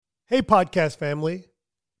Hey, podcast family.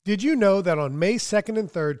 Did you know that on May 2nd and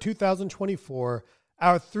 3rd, 2024,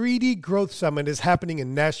 our 3D Growth Summit is happening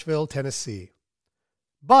in Nashville, Tennessee?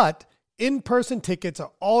 But in-person tickets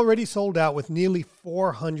are already sold out with nearly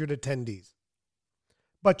 400 attendees.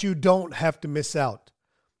 But you don't have to miss out.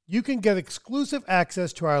 You can get exclusive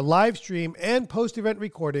access to our live stream and post-event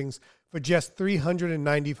recordings for just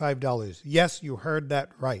 $395. Yes, you heard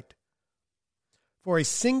that right. For a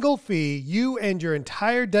single fee, you and your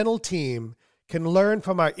entire dental team can learn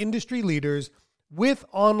from our industry leaders with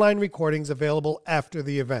online recordings available after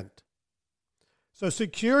the event. So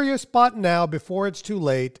secure your spot now before it's too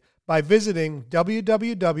late by visiting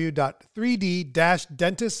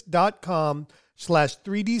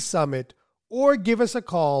www.3d-dentist.com/3D Summit or give us a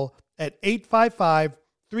call at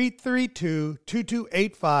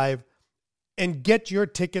 855-332-2285 and get your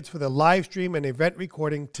tickets for the live stream and event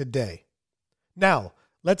recording today. Now,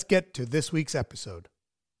 let's get to this week's episode.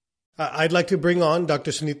 I'd like to bring on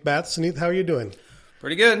Dr. Suneet Bath. Suneet, how are you doing?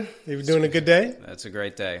 Pretty good. You're doing a good day? That's a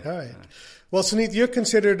great day. All right. Well, Suneet, you're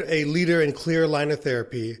considered a leader in clear aligner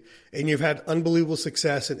therapy, and you've had unbelievable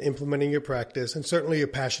success in implementing your practice, and certainly you're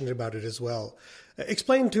passionate about it as well.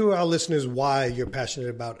 Explain to our listeners why you're passionate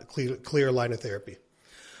about clear aligner therapy.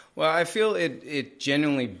 Well, I feel it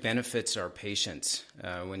genuinely benefits our patients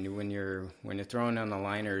when you're throwing on the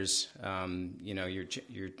aligners.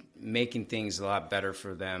 You're making things a lot better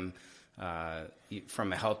for them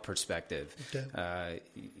from a health perspective. Okay.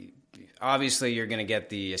 Obviously, you're going to get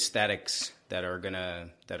the aesthetics that are going to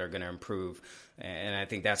improve, and I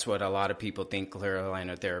think that's what a lot of people think clear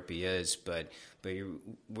aligner therapy is. But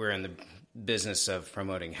we're in the business of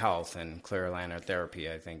promoting health, and clear aligner therapy,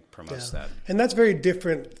 I think, promotes that. And that's very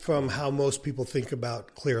different from how most people think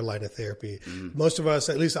about clear aligner therapy. Mm-hmm. Most of us,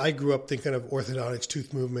 at least I grew up thinking of orthodontics,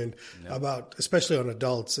 tooth movement, about, especially on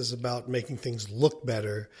adults, is about making things look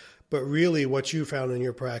better. But really what you found in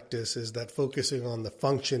your practice is that focusing on the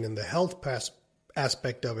function and the health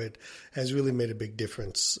aspect of it has really made a big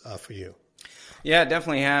difference for you. Yeah, it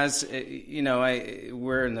definitely has.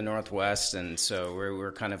 We're in the Northwest, and so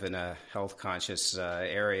we're kind of in a health conscious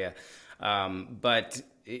area. But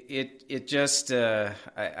it just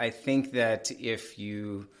I think that if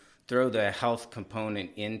you throw the health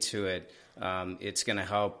component into it, it's going to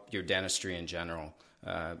help your dentistry in general,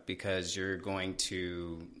 because you're going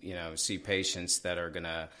to see patients that are going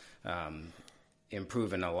to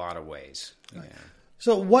improve in a lot of ways. Right. Yeah.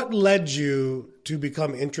 So what led you to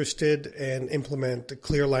become interested and implement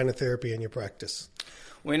clear aligner therapy in your practice?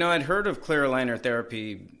 Well, I'd heard of clear aligner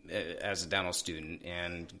therapy as a dental student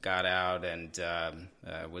and got out and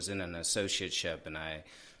was in an associateship, and I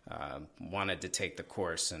wanted to take the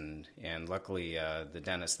course. And luckily, the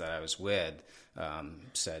dentist that I was with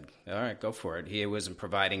said, all right, go for it. He wasn't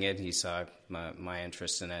providing it. He saw my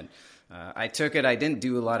interest in it. I took it. I didn't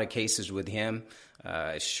do a lot of cases with him.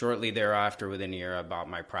 Shortly thereafter, within a year, I bought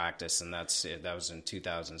my practice, and that was in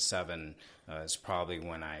 2007. It's probably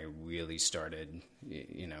when I really started,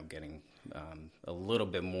 getting a little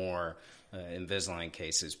bit more Invisalign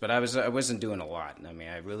cases. But I wasn't doing a lot. I mean,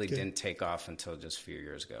 I really didn't take off until just a few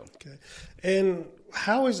years ago. Okay. And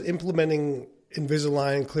how is implementing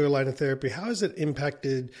Invisalign, clear aligner therapy, how has it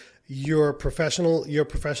impacted your professional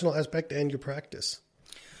aspect and your practice?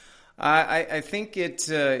 I think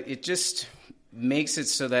it just makes it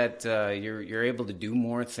so that you're able to do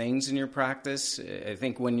more things in your practice. I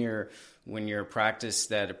think when you're a practice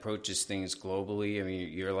that approaches things globally, I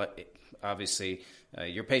mean, you're obviously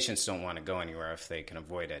your patients don't want to go anywhere if they can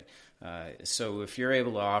avoid it. So if you're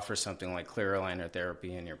able to offer something like clear aligner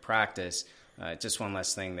therapy in your practice, just one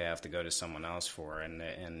less thing they have to go to someone else for.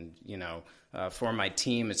 And for my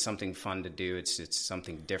team, it's something fun to do. It's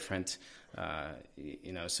something different.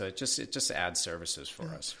 So it just adds services for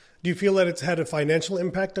us. Do you feel that it's had a financial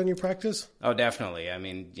impact on your practice? Oh, definitely. I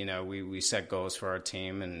mean, we set goals for our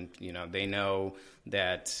team, and, they know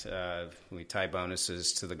that we tie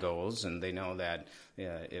bonuses to the goals, and they know that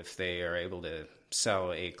if they are able to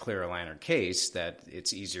sell a clear aligner case, that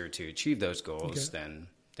it's easier to achieve those goals than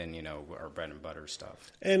our bread and butter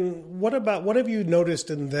stuff. And what have you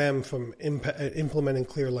noticed in them from implementing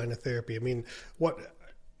clear aligner therapy? I mean,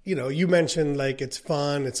 you mentioned like it's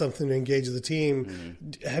fun, it's something to engage the team.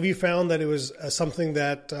 Mm-hmm. Have you found that it was something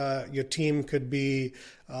that your team could be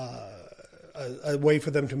a way for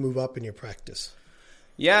them to move up in your practice?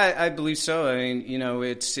 Yeah, I believe so. I mean,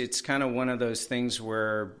 it's kind of one of those things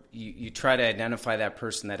where you try to identify that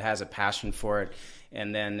person that has a passion for it,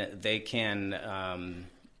 and then they can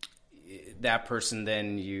that person,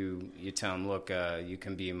 then you tell them, look, you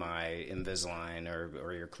can be my Invisalign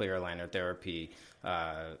or your clear aligner therapy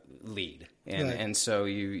lead. And so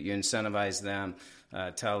you incentivize them,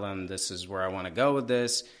 tell them this is where I want to go with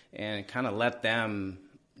this, and kind of let them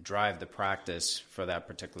drive the practice for that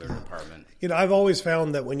particular department. I've always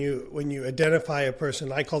found that when you identify a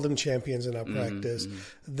person, I call them champions in our practice,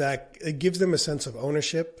 that it gives them a sense of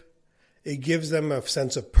ownership. It gives them a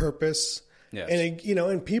sense of purpose. Yes. And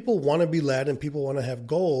and people want to be led and people want to have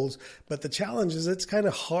goals, but the challenge is it's kind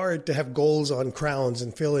of hard to have goals on crowns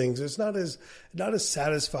and fillings. It's not as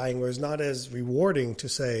satisfying, or it's not as rewarding to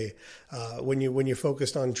say when you're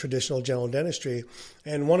focused on traditional general dentistry.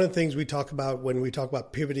 And one of the things we talk about when we talk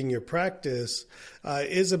about pivoting your practice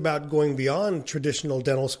is about going beyond traditional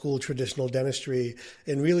dental school, traditional dentistry,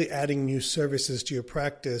 and really adding new services to your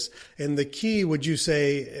practice. And the key, would you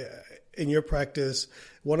say, in your practice,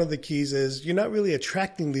 one of the keys is you're not really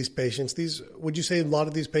attracting these patients. Would you say a lot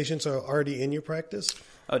of these patients are already in your practice?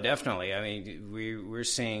 Oh, definitely. I mean,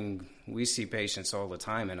 we see patients all the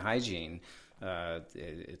time in hygiene.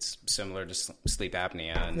 It's similar to sleep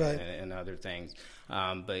apnea and other things,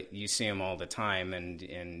 but you see them all the time,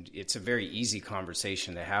 and it's a very easy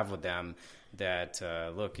conversation to have with them. That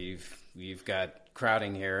look, you've got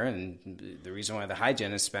crowding here, and the reason why the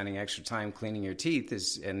hygienist is spending extra time cleaning your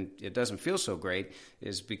teeth and it doesn't feel so great,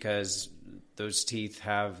 is because those teeth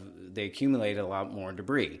they accumulate a lot more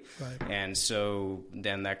debris. Right. And so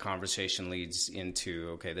then that conversation leads into,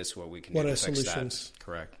 okay, this is what we can do to fix solutions? That.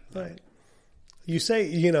 Correct. Right. You say,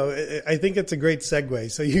 I think it's a great segue.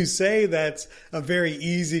 So you say that's a very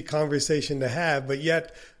easy conversation to have, but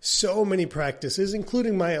yet so many practices,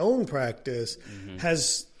 including my own practice,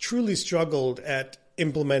 has truly struggled at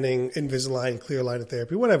implementing Invisalign, clear aligner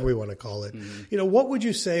therapy, whatever we want to call it. What would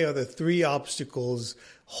you say are the 3 obstacles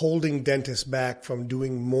holding dentists back from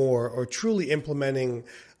doing more or truly implementing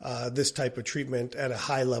this type of treatment at a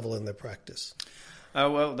high level in their practice?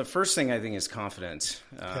 Well, the first thing I think is confidence,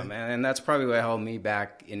 and that's probably what held me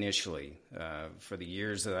back initially. For the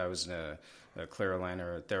years that I was a clear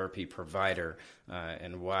aligner therapy provider,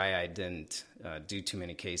 and why I didn't do too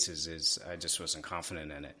many cases is I just wasn't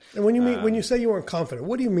confident in it. And when you say you weren't confident,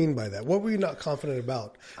 what do you mean by that? What were you not confident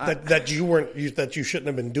about? That you shouldn't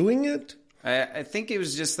have been doing it? I think it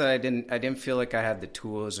was just that I didn't feel like I had the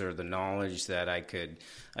tools or the knowledge that I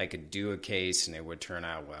could do a case and it would turn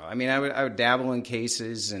out well. I mean, I would dabble in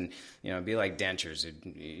cases and it'd be like dentures.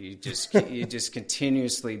 You just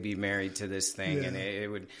continuously be married to this thing, and it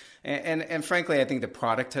would. And frankly, I think the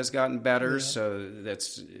product has gotten better. Yeah. So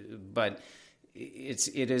but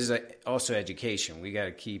it is also education. We got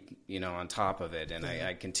to keep on top of it, and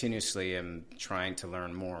I continuously am trying to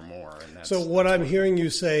learn more and more. And so what I'm hearing you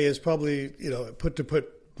say is probably put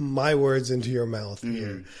my words into your mouth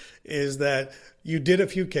here, is that you did a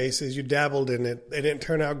few cases, you dabbled in it, it didn't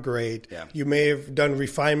turn out great. Yeah. You may have done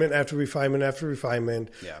refinement after refinement after refinement.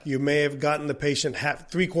 Yeah. You may have gotten the patient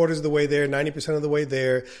 3/4 of the way there, 90% of the way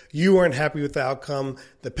there. You weren't happy with the outcome.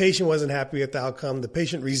 The patient wasn't happy with the outcome. The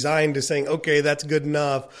patient resigned to saying, okay, that's good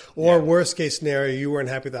enough. Or worst case scenario, you weren't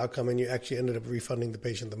happy with the outcome and you actually ended up refunding the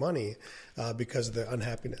patient the money because of their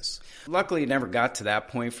unhappiness. Luckily, it never got to that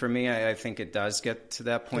point for me. I think it does get to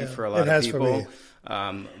that point for a lot of people. It has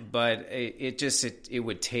for me. But it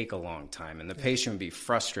would take a long time, and the patient would be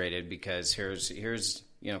frustrated because here's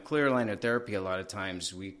clear aligner therapy. A lot of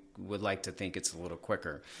times we would like to think it's a little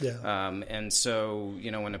quicker. Yeah. And so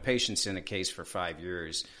when a patient's in a case for 5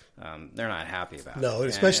 years, they're not happy about it. No,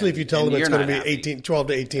 especially if you tell them it's going to be 12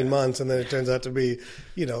 to 18 months, and then it turns out to be,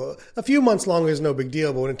 a few months longer is no big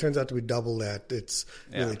deal, but when it turns out to be double that, it's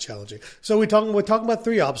really challenging. So we're talking about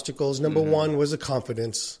 3 obstacles. Number 1 was the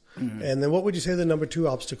confidence. And then what would you say the number 2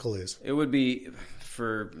 obstacle is? It would be,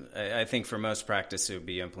 I think for most practice, it would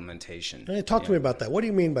be implementation. Talk to me about that. What do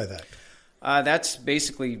you mean by that? That's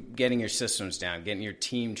basically getting your systems down, getting your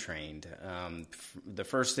team trained. The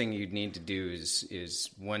first thing you'd need to do is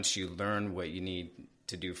once you learn what you need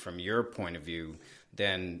to do from your point of view,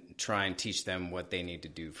 then try and teach them what they need to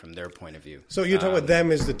do from their point of view. So you're talking about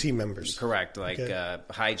them as the team members? Correct. Like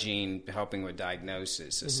hygiene, helping with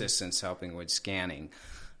diagnosis, assistants helping with scanning,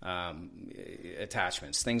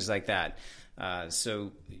 attachments, things like that.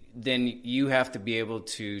 So then you have to be able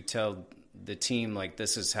to tell the team, like,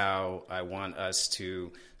 this is how I want us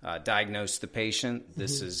to diagnose the patient.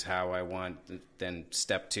 This is how I want, then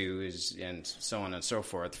step 2 is, and so on and so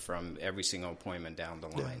forth from every single appointment down the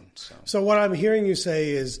line. So what I'm hearing you say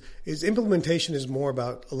is implementation is more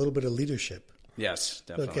about a little bit of leadership. Yes,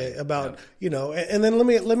 definitely. Okay, and then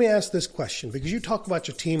let me ask this question, because you talk about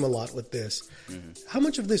your team a lot with this. How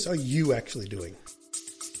much of this are you actually doing?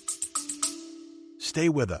 Stay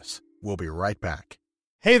with us. We'll be right back.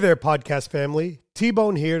 Hey there, podcast family.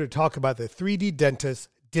 T-Bone here to talk about the 3D Dentist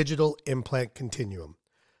Digital Implant Continuum.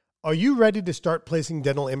 Are you ready to start placing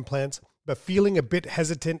dental implants, but feeling a bit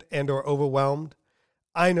hesitant and or overwhelmed?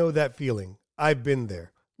 I know that feeling. I've been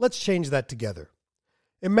there. Let's change that together.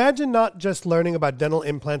 Imagine not just learning about dental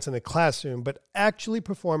implants in a classroom, but actually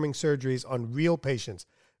performing surgeries on real patients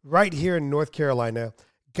right here in North Carolina,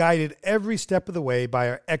 guided every step of the way by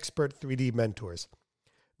our expert 3D mentors.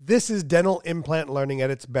 This is dental implant learning at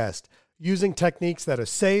its best, using techniques that are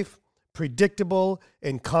safe, predictable,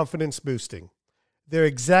 and confidence boosting. They're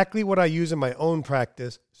exactly what I use in my own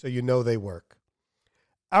practice, so you know they work.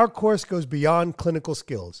 Our course goes beyond clinical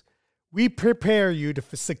skills. We prepare you to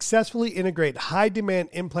successfully integrate high-demand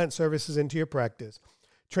implant services into your practice,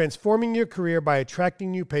 transforming your career by attracting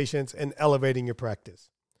new patients and elevating your practice.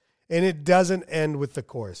 And it doesn't end with the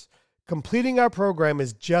course. Completing our program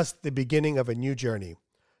is just the beginning of a new journey.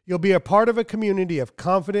 You'll be a part of a community of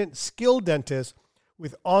confident, skilled dentists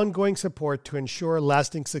with ongoing support to ensure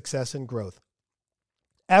lasting success and growth.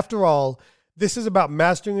 After all, this is about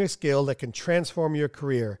mastering a skill that can transform your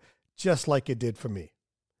career, just like it did for me.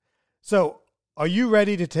 So, are you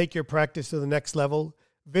ready to take your practice to the next level?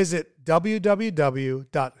 Visit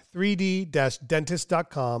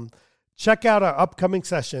www.3d-dentist.com, check out our upcoming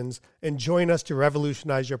sessions, and join us to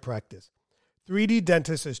revolutionize your practice. 3D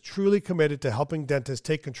Dentist is truly committed to helping dentists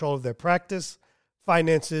take control of their practice,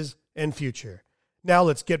 finances, and future. Now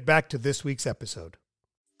let's get back to this week's episode.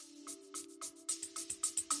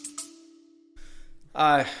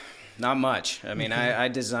 Not much. I mean, I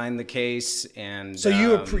designed the case, and so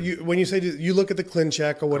when you say you look at the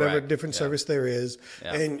ClinCheck or whatever correct. different service there is,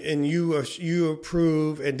 Yeah. and you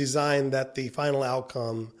approve and design that the final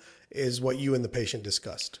outcome is what you and the patient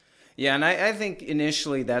discussed. Yeah, and I think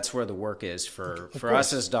initially that's where the work is for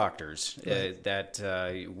us as doctors. Right.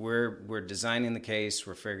 We're designing the case,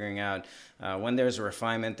 we're figuring out when there's a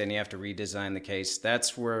refinement, then you have to redesign the case.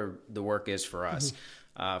 That's where the work is for us.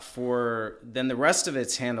 Then the rest of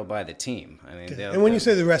it's handled by the team. I mean, Okay. And when you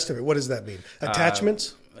say the rest of it, what does that mean?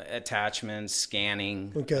 Attachments,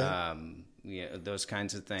 scanning, okay, those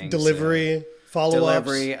kinds of things. delivery, follow-ups.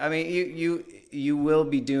 Delivery. I mean, you will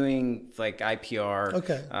be doing like IPR.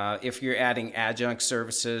 Okay. If you're adding adjunct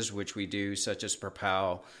services, which we do, such as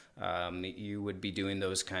Propel, you would be doing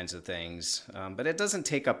those kinds of things. But it doesn't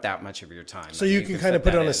take up that much of your time. So you can kind of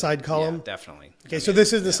put it on a side column? Yeah, definitely. Okay, so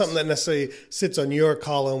this isn't something that necessarily sits on your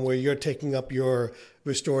column where you're taking up your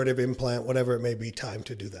restorative implant, whatever it may be, time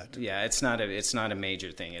to do that. Yeah, it's not a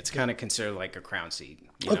major thing. It's kind of considered like a crown seat.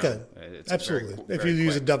 Okay, It's absolutely. very If you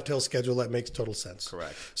use a quick. dovetail schedule, that makes total sense.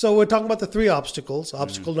 Correct. So we're talking about the three obstacles.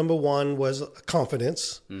 Obstacle number one was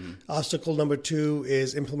confidence. Obstacle number two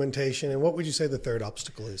is implementation. And what would you say the third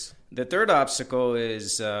obstacle is? The third obstacle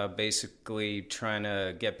is basically trying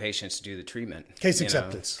to get patients to do the treatment. Case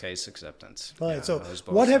acceptance. Case acceptance. All right, Yeah, so those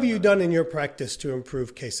both what have are you the- done in your practice to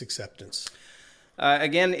improve case acceptance?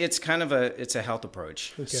 Again, it's kind of a health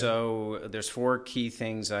approach. Okay. So there's four key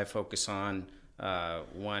things I focus on.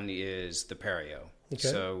 One is the perio. Okay.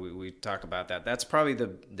 So we talk about that. That's probably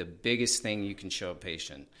the biggest thing you can show a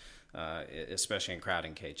patient, especially in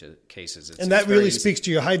crowding cases. And that really speaks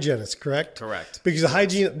to your hygienist, correct? Correct. Because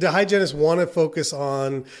the hygienists want to focus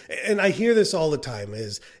on, and I hear this all the time,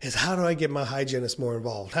 is how do I get my hygienist more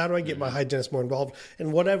involved? How do I get my hygienist more involved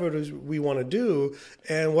in whatever it is we want to do?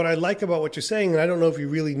 And what I like about what you're saying, and I don't know if you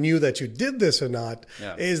really knew that you did this or not,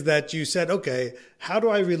 Yeah. is that you said, okay, how do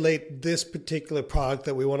I relate this particular product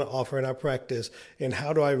that we want to offer in our practice, and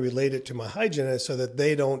how do I relate it to my hygienist so that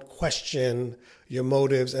they don't question your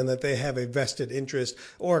motives and that they have a vested interest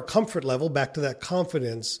or a comfort level, back to that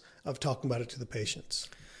confidence of talking about it to the patients?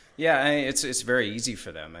 Yeah, it's very easy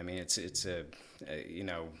for them. I mean, it's you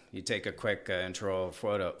take a quick intro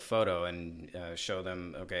photo and show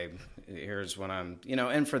them, okay, here's what I'm,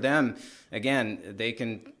 and for them, again, they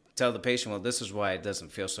can tell the patient, well, this is why it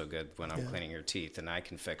doesn't feel so good when I'm cleaning your teeth, and I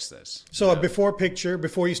can fix this. So a before picture,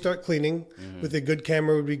 before you start cleaning, with a good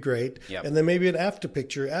camera would be great. Yep. And then maybe an after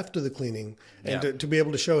picture after the cleaning, and Yep. to be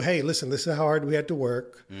able to show, hey, listen, this is how hard we had to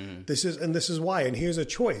work. This is why, and here's a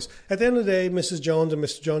choice. At the end of the day, Mrs. Jones and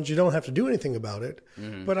Mr. Jones, you don't have to do anything about it.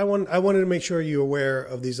 But I wanted to make sure you're aware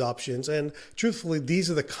of these options. And truthfully,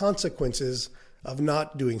 these are the consequences of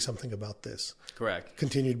not doing something about this. Correct.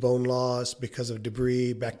 Continued bone loss because of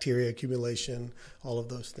debris, bacteria accumulation, all of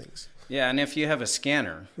those things. Yeah, and if you have a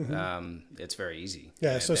scanner, it's very easy.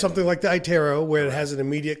 Yeah, And so then- something like the iTero, where it has an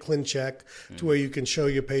immediate ClinCheck to where you can show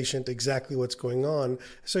your patient exactly what's going on.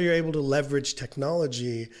 So you're able to leverage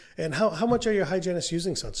technology. And how much are your hygienists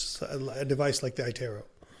using such a device like the iTero?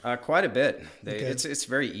 Quite a bit. Okay. It's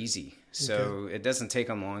very easy. So it doesn't take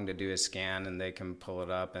them long to do a scan, and they can pull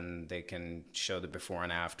it up and they can show the before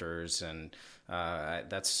and afters, and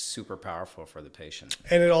that's super powerful for the patient.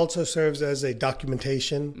 And it also serves as a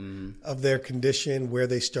documentation of their condition, where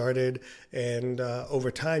they started, and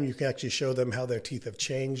over time you can actually show them how their teeth have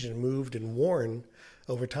changed and moved and worn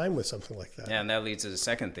over time with something like that. Yeah, and that leads to the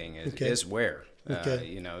second thing is wear.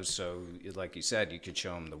 So like you said, you could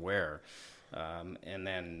show them the wear. And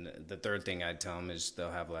then the third thing I'd tell them is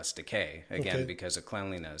they'll have less decay, again, because of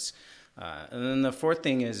cleanliness. And then the fourth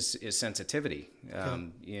thing is sensitivity.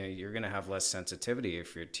 You're going to have less sensitivity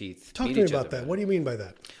if your teeth Talk to me about that. What do you mean by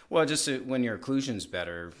that? Well, just when your occlusion's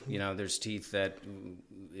better, there's teeth that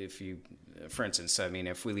for instance,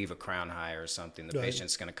 if we leave a crown high or something, the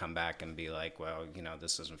patient's going to come back and be like, well,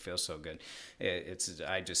 this doesn't feel so good.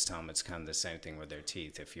 I just tell them it's kind of the same thing with their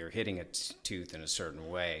teeth. If you're hitting a tooth in a certain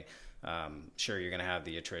way, sure, you're going to have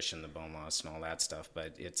the attrition, the bone loss, and all that stuff,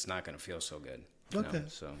 but it's not going to feel so good.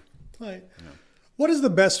 Right. What is the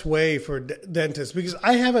best way for dentists? Because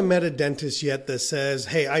I haven't met a dentist yet that says,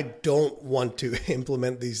 hey, I don't want to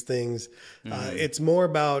implement these things. It's more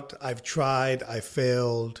about I've tried, I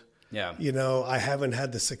failed. Yeah. I haven't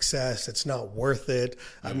had the success. It's not worth it.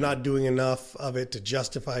 I'm not doing enough of it to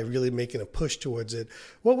justify really making a push towards it.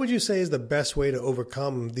 What would you say is the best way to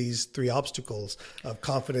overcome these three obstacles of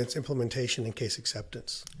confidence, implementation, and case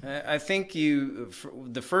acceptance? I think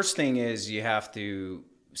the first thing is you have to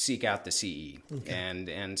seek out the CE. And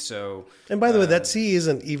by the way, that CE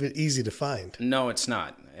isn't even easy to find. No, it's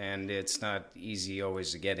not. And it's not easy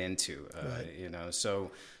always to get into, so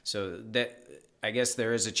that, I guess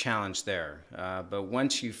there is a challenge there, but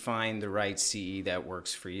once you find the right CE that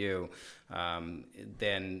works for you,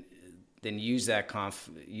 then use that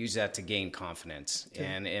to gain confidence,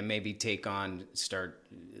 and maybe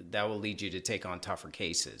that will lead you to take on tougher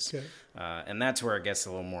cases, and that's where it gets a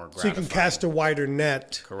little more gratifying. So you can cast a wider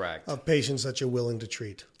net, correct, of patients that you're willing to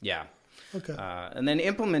treat. Yeah. Okay. And then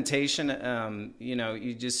implementation,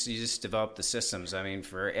 you just develop the systems.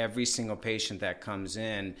 For every single patient that comes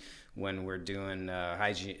in, when we're doing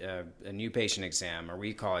a new patient exam or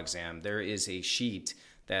recall exam, there is a sheet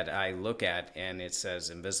that I look at, and it says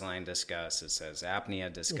Invisalign discuss, it says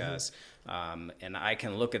apnea discuss, and I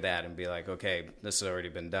can look at that and be like, okay, this has already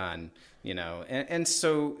been done, And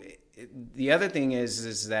so the other thing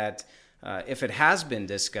is that if it has been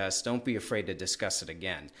discussed, don't be afraid to discuss it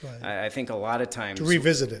again. Right. I think a lot of times to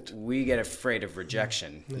revisit it, we get afraid of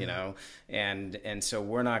rejection, and so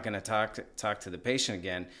we're not going to talk to the patient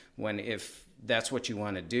again. If that's what you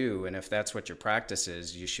want to do, and if that's what your practice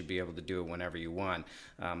is, you should be able to do it whenever you want.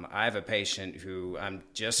 I have a patient who I'm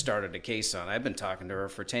just started a case on. I've been talking to her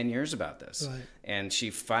for 10 years about this, and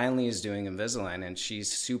she finally is doing Invisalign, and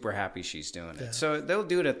she's super happy she's doing it. So they'll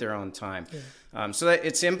do it at their own time. So that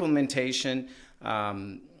it's implementation.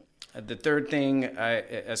 The third thing,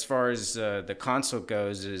 as far as the consult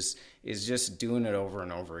goes, is just doing it over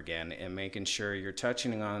and over again and making sure you're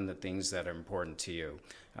touching on the things that are important to you.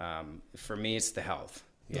 For me, it's the health,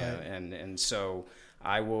 and so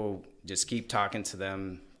I will just keep talking to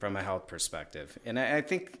them from a health perspective. And I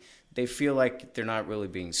think they feel like they're not really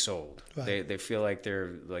being sold. Right. They feel like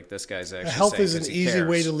they're like, this guy's actually health saying, is an easy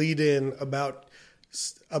way to lead in about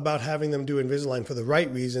having them do Invisalign for the right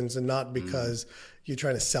reasons, and not because you're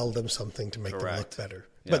trying to sell them something to make them look better.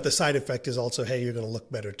 Yep. But the side effect is also, hey, you're going to look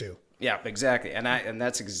better too. Yeah, exactly. And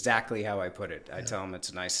that's exactly how I put it. I tell them it's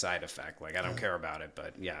a nice side effect. Like, I don't care about it,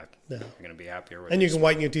 but you're going to be happier with it. And you can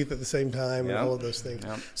whiten your teeth at the same time and all of those things.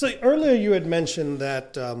 Yep. So earlier you had mentioned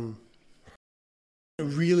that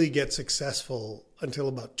really get successful until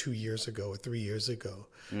about 2 years ago or 3 years ago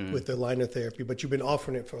with the aligner therapy, but you've been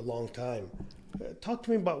offering it for a long time. Talk to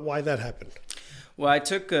me about why that happened. Well, I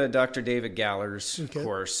took Dr. David Galler's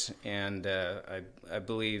course, and I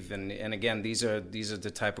believe, and again, these are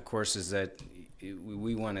the type of courses that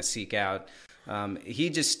we want to seek out. He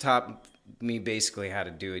just taught me basically how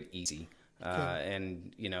to do it easy,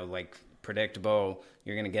 and like predictable.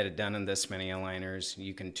 You're going to get it done in this many aligners.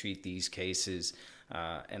 You can treat these cases.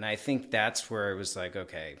 And I think that's where it was like,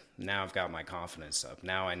 okay, now I've got my confidence up.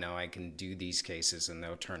 Now I know I can do these cases and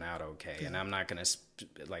they'll turn out okay. Yeah. And I'm not going to,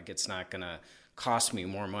 it's not going to cost me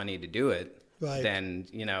more money to do it than,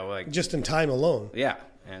 just in time alone. Yeah.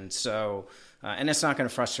 And so, and it's not going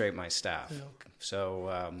to frustrate my staff. Yeah.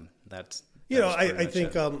 So that's, I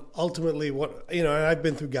think ultimately and I've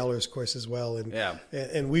been through Galler's course as well.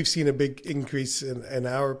 And we've seen a big increase in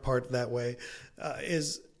our part that way,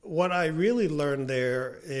 is what I really learned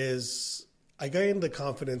there is I gained the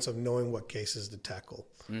confidence of knowing what cases to tackle.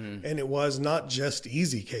 And it was not just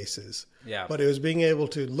easy cases, but it was being able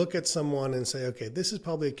to look at someone and say, okay, this is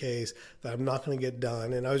probably a case that I'm not going to get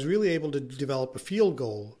done. And I was really able to develop a field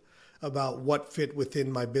goal about what fit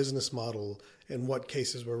within my business model and what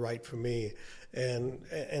cases were right for me.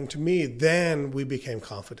 And to me, then we became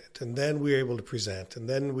confident, and then we were able to present, and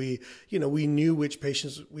then we knew which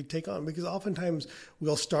patients we'd take on, because oftentimes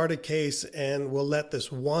we'll start a case and we'll let this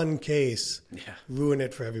one case ruin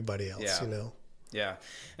it for everybody else, Yeah,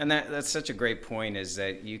 and that's such a great point, is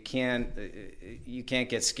that you can't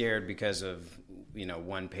get scared because of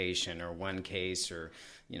one patient or one case or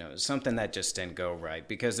something that just didn't go right,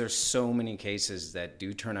 because there's so many cases that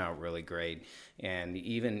do turn out really great, and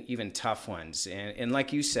even tough ones, and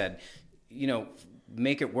like you said,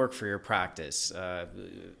 make it work for your practice.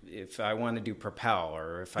 If I want to do Propel,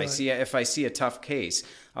 or if I see a tough case,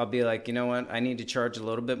 I'll be like, you know what, I need to charge a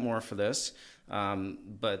little bit more for this.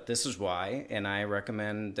 But this is why, and I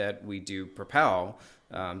recommend that we do Propel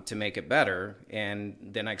to make it better. And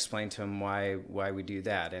then I explain to them why we do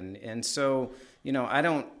that. And so, I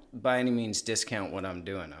don't by any means discount what I'm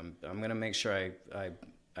doing. I'm going to make sure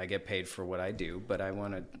I get paid for what I do, but I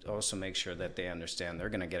want to also make sure that they understand they're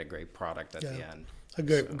going to get a great product at the end. A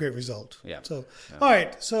great result. Yeah. So, all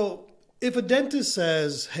right. So if a dentist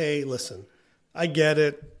says, hey, listen, I get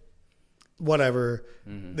it, whatever,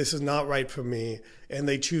 this is not right for me, and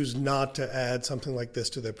they choose not to add something like this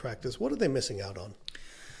to their practice, what are they missing out on?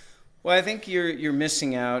 Well, I think you're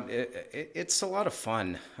missing out. It's a lot of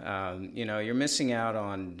fun. You're missing out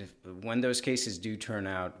on when those cases do turn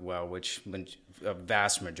out well, which a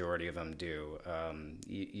vast majority of them do.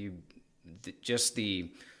 Just the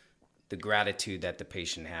gratitude that the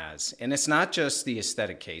patient has. And it's not just the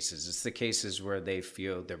aesthetic cases. It's the cases where they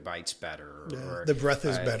feel their bite's better. Or the breath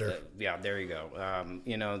is better. There you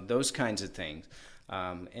go. Those kinds of things.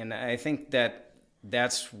 And I think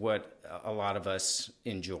that's what a lot of us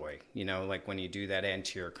enjoy. Like when you do that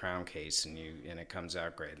anterior crown case and it comes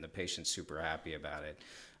out great and the patient's super happy about it.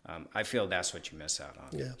 I feel that's what you miss out on.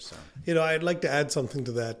 Yeah. So. I'd like to add something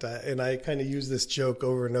to that. And I kind of use this joke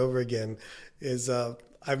over and over again is,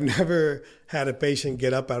 I've never had a patient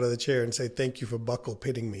get up out of the chair and say, thank you for buccal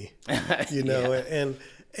pitting me, and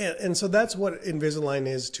so that's what Invisalign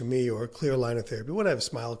is to me, or clear aligner therapy, whatever,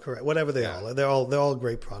 Smile Correct, whatever they are. They're all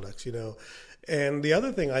great products, And the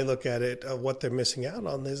other thing I look at it, what they're missing out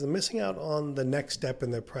on, is they're missing out on the next step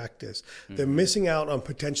in their practice. They're missing out on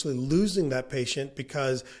potentially losing that patient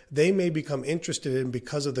because they may become interested in,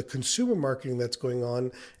 because of the consumer marketing that's going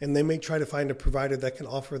on, and they may try to find a provider that can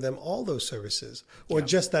offer them all those services or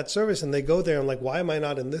just that service. And they go there and like, why am I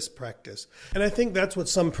not in this practice? And I think that's what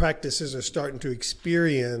some practices are starting to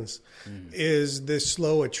experience is this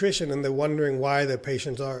slow attrition, and they're wondering why their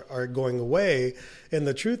patients are going away. And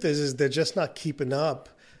the truth is they're just not keeping up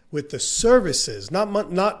with the services,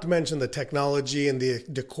 not to mention the technology and the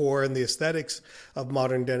decor and the aesthetics of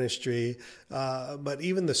modern dentistry, but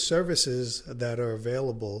even the services that are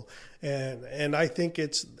available. And I think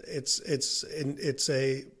it's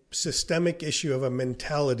a systemic issue of a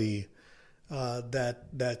mentality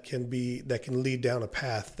that can lead down a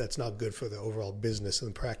path that's not good for the overall business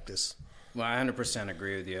and practice. Well, I 100%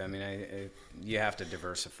 agree with you. I mean, you have to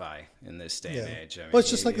diversify in this day and age. I mean, well, it's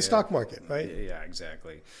just like the stock market, right? Yeah,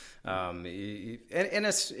 exactly. And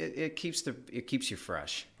it keeps you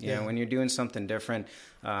fresh. You know, when you're doing something different.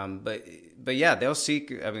 But yeah, they'll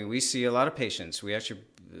seek. I mean, we see a lot of patients.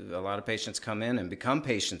 A lot of patients come in and become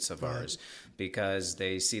patients of ours because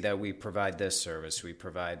they see that we provide this service. We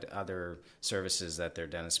provide other services that their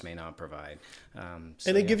dentist may not provide. And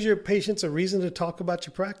it gives your patients a reason to talk about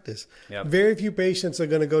your practice. Yep. Very few patients are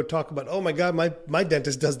going to go talk about, oh my God, my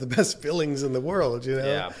dentist does the best fillings in the world,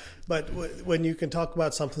 Yeah. But when you can talk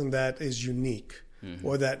about something that is unique,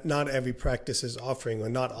 or that not every practice is offering, or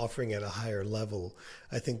not offering at a higher level,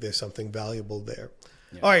 I think there's something valuable there.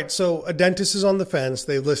 Yeah. All right, so a dentist is on the fence.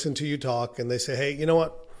 They listen to you talk and they say, hey, you know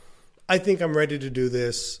what? I think I'm ready to do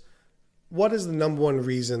this. What is the number one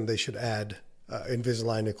reason they should add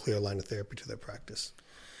Invisalign or clear aligner therapy to their practice?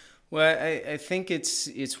 Well, I think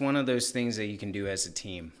it's one of those things that you can do as a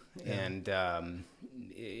team. And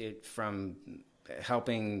from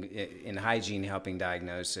helping in hygiene, helping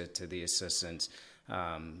diagnose it, to the assistants,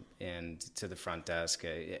 and to the front desk,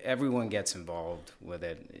 everyone gets involved with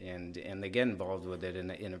it, and they get involved with it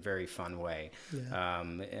in a very fun way. Yeah.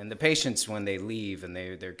 And the patients, when they leave and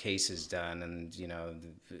their case is done, and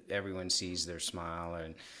everyone sees their smile,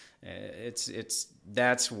 and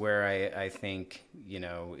that's where I think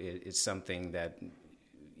it's something that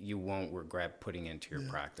you won't regret putting into your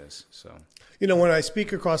practice. So, when I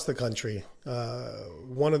speak across the country,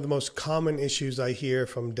 one of the most common issues I hear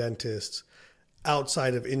from dentists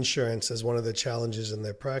outside of insurance as one of the challenges in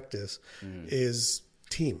their practice is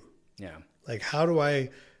team. Yeah. Like, how do I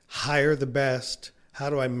hire the best? How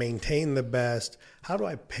do I maintain the best? How do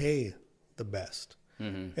I pay the best?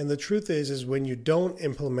 And the truth is when you don't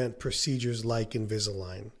implement procedures like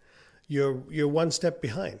Invisalign, you're one step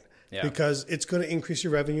behind. Yeah. Because it's going to increase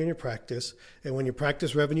your revenue in your practice. And when your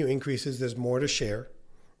practice revenue increases, there's more to share.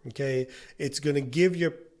 Okay. It's going to give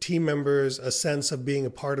your team members a sense of being a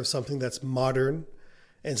part of something that's modern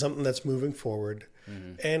and something that's moving forward.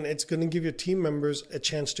 And it's going to give your team members a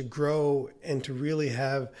chance to grow and to really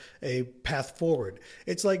have a path forward.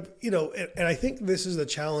 It's like, and I think this is the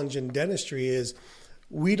challenge in dentistry is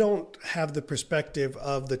we don't have the perspective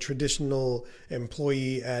of the traditional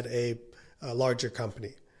employee at a larger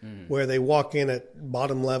company. Where they walk in at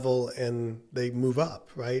bottom level and they move up,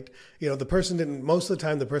 right? Most of the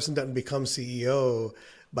time, the person doesn't become CEO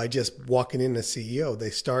by just walking in as CEO. They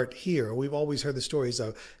start here. We've always heard the stories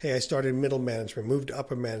of, hey, I started in middle management, moved to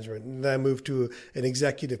upper management, and then I moved to an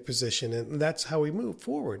executive position. And that's how we move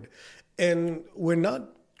forward. And we're not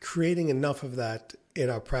creating enough of that in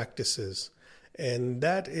our practices. And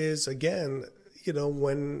that is, again,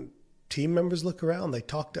 when team members look around, they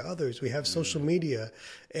talk to others. We have social media.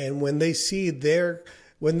 And when they see,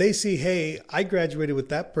 hey, I graduated with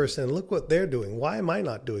that person, and look what they're doing. Why am I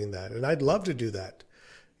not doing that? And I'd love to do that.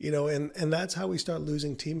 And that's how we start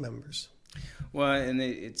losing team members. Well, and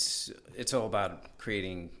it's all about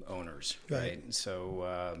creating owners, right?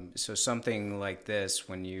 So something like this,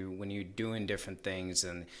 when you're doing different things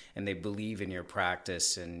and they believe in your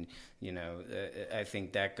practice, and I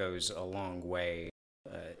think that goes a long way.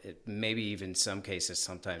 Maybe even some cases,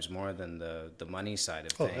 sometimes more than the money side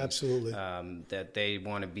of things. Oh, absolutely. That they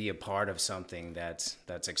want to be a part of something that's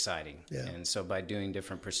exciting. Yeah. And so by doing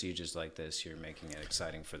different procedures like this, you're making it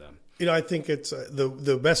exciting for them. I think it's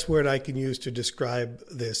the best word I can use to describe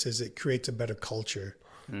this is it creates a better culture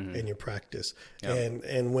in your practice. Yep.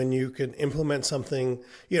 And when you can implement something,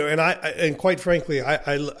 and quite frankly,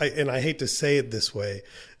 I hate to say it this way,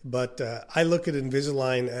 but I look at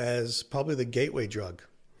Invisalign as probably the gateway drug.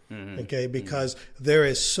 Okay, because there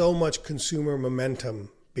is so much consumer momentum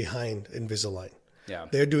behind Invisalign. Yeah.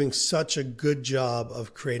 They're doing such a good job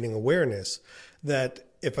of creating awareness that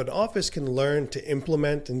if an office can learn to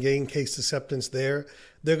implement and gain case acceptance there,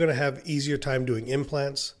 they're going to have easier time doing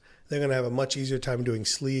implants. They're going to have a much easier time doing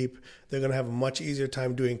sleep. They're going to have a much easier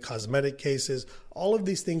time doing cosmetic cases. All of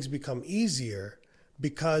these things become easier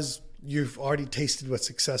because you've already tasted what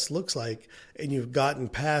success looks like, and you've gotten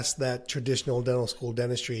past that traditional dental school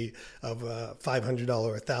dentistry of a $500,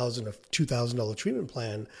 $1,000, or $2,000 treatment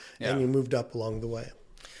plan, and you moved up along the way.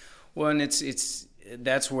 Well, and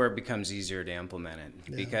that's where it becomes easier to implement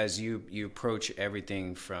it because you approach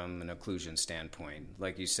everything from an occlusion standpoint.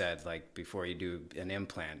 Like you said, like before you do an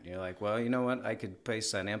implant, you're like, well, you know what? I could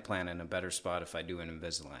place an implant in a better spot if I do an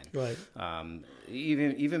Invisalign. Right.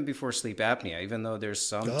 Even before sleep apnea, even though there's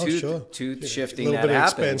some tooth shifting a little that bit of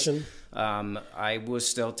happens, expansion. I will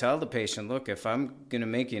still tell the patient, look, if I'm going to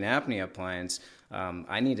make you an apnea appliance,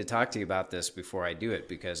 I need to talk to you about this before I do it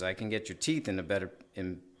because I can get your teeth in a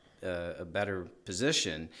better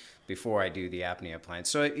position before I do the apnea appliance.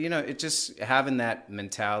 So, it's just having that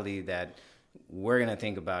mentality that we're going to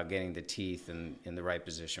think about getting the teeth in the right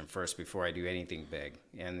position first before I do anything big.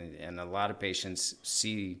 And a lot of patients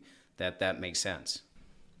see that makes sense.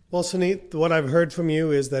 Well, Suneet, what I've heard from you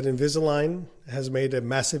is that Invisalign has made a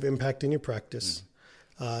massive impact in your practice,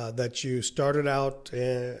 that you started out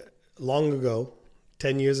long ago,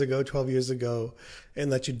 10 years ago, 12 years ago,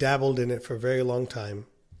 and that you dabbled in it for a very long time.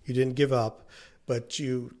 You didn't give up, but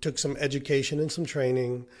you took some education and some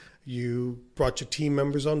training. You brought your team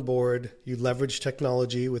members on board. You leveraged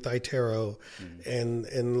technology with iTero. And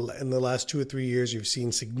in the last 2 or 3 years, you've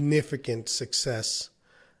seen significant success.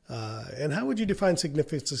 And how would you define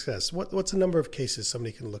significant success? What's the number of cases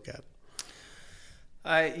somebody can look at?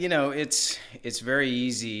 It's very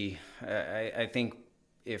easy. I think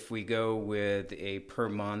if we go with a per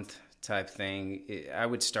month type thing, I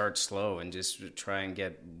would start slow and just try and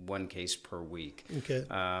get one case per week. Okay.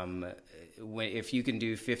 If you can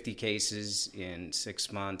do 50 cases in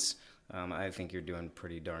 6 months, I think you're doing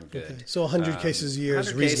pretty darn good. Okay. So 100 cases a year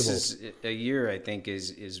is reasonable. 100 cases a year, I think,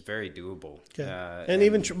 is very doable.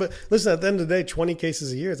 Okay. But listen, at the end of the day, 20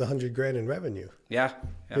 cases a year is $100,000 in revenue. Yeah.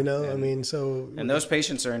 And those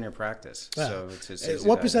patients are in your practice. Yeah. So it's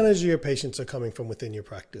what percentage of your patients are coming from within your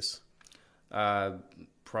practice?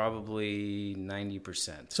 Probably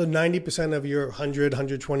 90%. So 90% of your 100,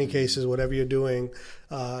 120 cases, whatever you're doing,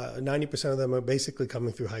 90% of them are basically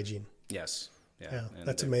coming through hygiene. Yes. Yeah, And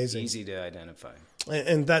that's they're amazing. Easy to identify.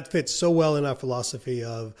 And that fits so well in our philosophy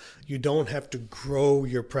of you don't have to grow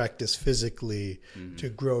your practice physically to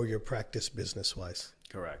grow your practice business-wise.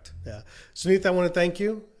 Correct. Yeah. Sunith, I want to thank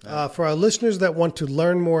you. For our listeners that want to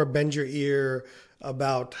learn more, bend your ear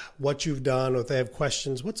about what you've done, or if they have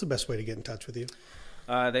questions, what's the best way to get in touch with you?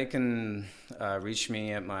 They can reach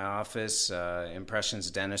me at my office.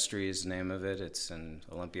 Impressions Dentistry is the name of it. It's in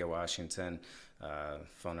Olympia, Washington.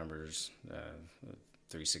 Phone numbers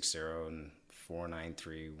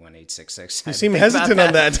 360-493-1866. You seem hesitant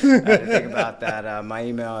on that. I didn't think about that. My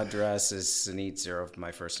email address is Sunith0,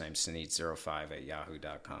 my first name,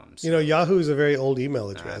 Sunith05@yahoo.com. So, Yahoo is a very old email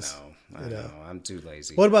address. I know. I'm too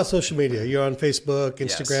lazy. What about social media? You're on Facebook,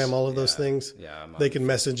 Instagram, all of those things? Yeah. They can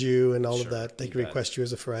message you and all of Sure, that. They can request you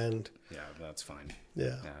as a friend. Yeah, that's fine.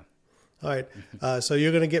 Yeah. All right. So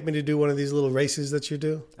you're going to get me to do one of these little races that you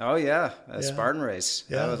do? Oh, yeah. A Spartan race.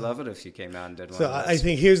 Yeah. I would love it if you came out and did one So of those. I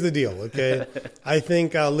think here's the deal, okay? I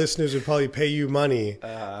think our listeners would probably pay you money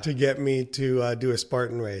to get me to do a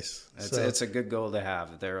Spartan race. It's a good goal to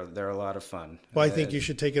have. They're a lot of fun. Well, I think you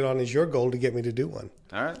should take it on as your goal to get me to do one.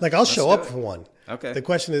 All right. Like I'll show up for one. Okay. The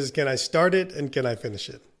question is, can I start it and can I finish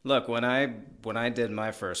it? Look, when I did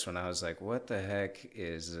my first one, I was like, what the heck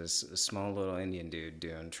is this small little Indian dude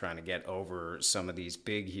doing trying to get over some of these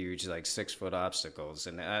big, huge, like 6-foot obstacles?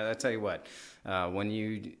 And I tell you what, when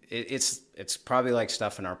it's probably like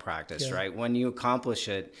stuff in our practice, right? When you accomplish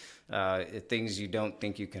it, things you don't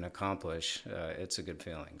think you can accomplish, it's a good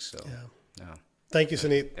feeling. So, yeah. Thank you,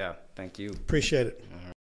 Sunith. Yeah, thank you. Appreciate it.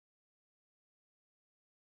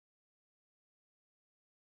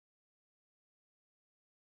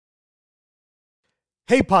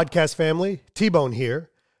 Hey, podcast family, T-Bone here.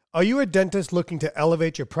 Are you a dentist looking to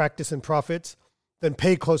elevate your practice and profits? Then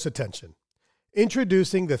pay close attention.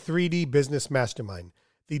 Introducing the 3D Business Mastermind,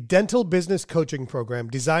 the dental business coaching program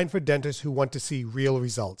designed for dentists who want to see real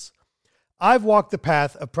results. I've walked the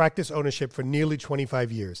path of practice ownership for nearly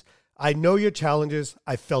 25 years. I know your challenges.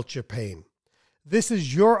 I felt your pain. This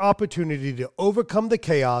is your opportunity to overcome the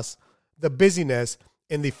chaos, the busyness,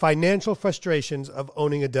 and the financial frustrations of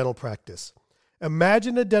owning a dental practice.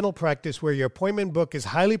 Imagine a dental practice where your appointment book is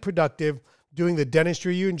highly productive, doing the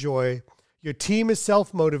dentistry you enjoy, your team is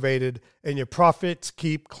self-motivated, and your profits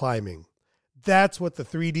keep climbing. That's what the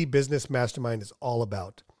 3D Business Mastermind is all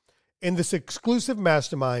about. In this exclusive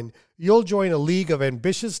mastermind, you'll join a league of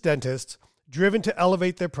ambitious dentists driven to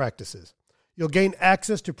elevate their practices. You'll gain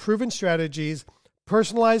access to proven strategies,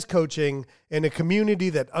 personalized coaching, and a community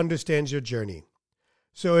that understands your journey.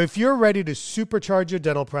 So if you're ready to supercharge your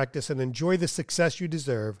dental practice and enjoy the success you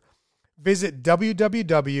deserve, visit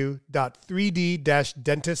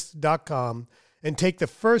www.3d-dentist.com and take the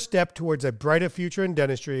first step towards a brighter future in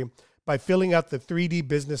dentistry by filling out the 3D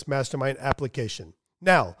Business Mastermind application.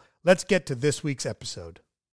 Now, let's get to this week's episode.